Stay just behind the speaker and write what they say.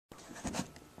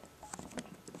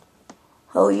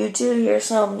Hello YouTube, here's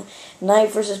some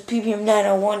Night vs PPM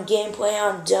 901 gameplay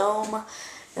on Dome.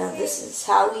 Now this is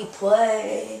how we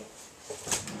play.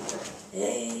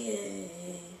 Hey.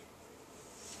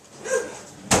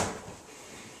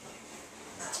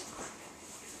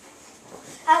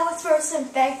 I was first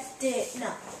infected,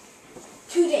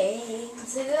 2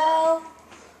 days ago.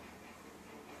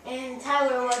 And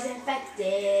Tyler was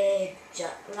infected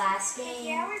last game.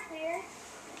 Yeah, we're clear.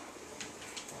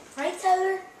 Right,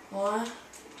 Tyler? What?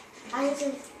 I was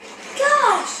in.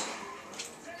 Gosh!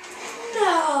 No!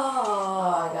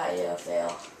 Oh, I got you a fail.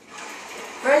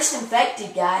 First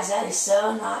infected, guys. That is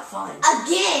so not fun.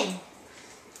 Again!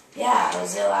 Yeah, it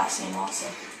was the last game also.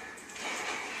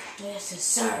 This is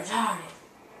so retarded.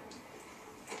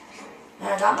 And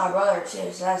I got my brother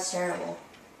too, so that's terrible.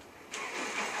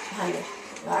 Behind you.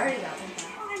 I already got one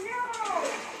guy. Oh no!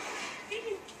 They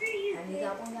can free you. Have you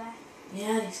got one guy?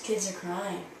 Yeah, these kids are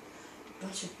crying.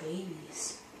 Bunch of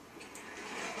babies.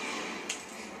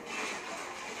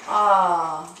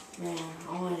 Ah, man,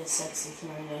 I wanted a sexy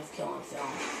 3-minute kill on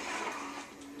film.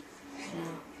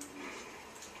 Yeah.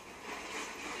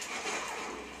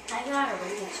 I got a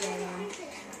radio chat on.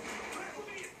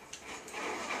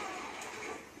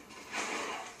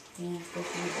 Yeah, good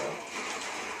for you, bro.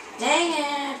 Dang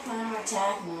it! Put my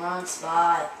attack in the wrong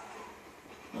spot.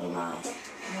 Oh my.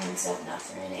 1-7, not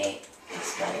 3-8.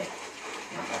 That's better.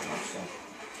 Not that much though.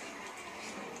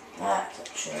 That's a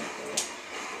trick.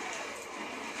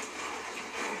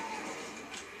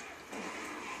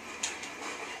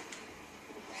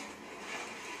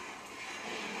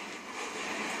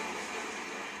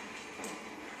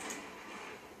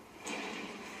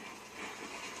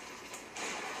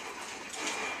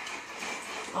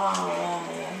 Oh, yeah,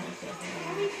 okay.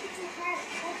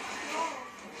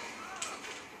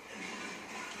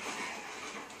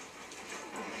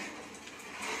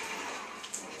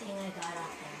 Dang, I got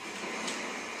off him.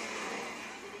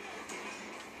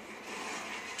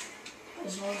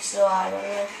 Is one still alive over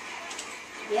there?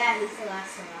 Yeah, he's the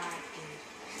last alive,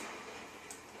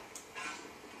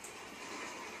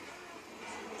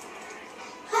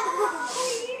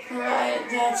 dude. Alright,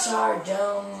 that's our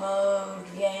Dome mode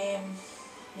game.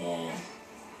 Yeah.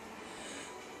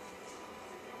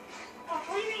 Oh,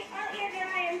 what do you mean? Oh, yeah,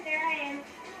 there I am.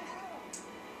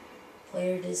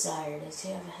 Player desire. Does he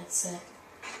have a headset?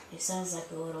 He sounds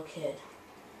like a little kid.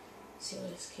 Let's see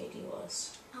what his KD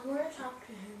was. I want to talk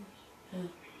to him. Who?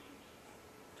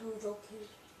 The little kid.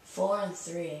 4 and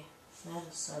 3. That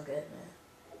is so good, man.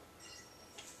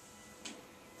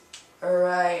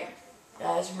 Alright.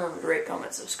 Guys, remember to rate,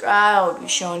 comment, subscribe. I'll be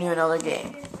showing you another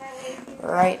game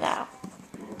right now.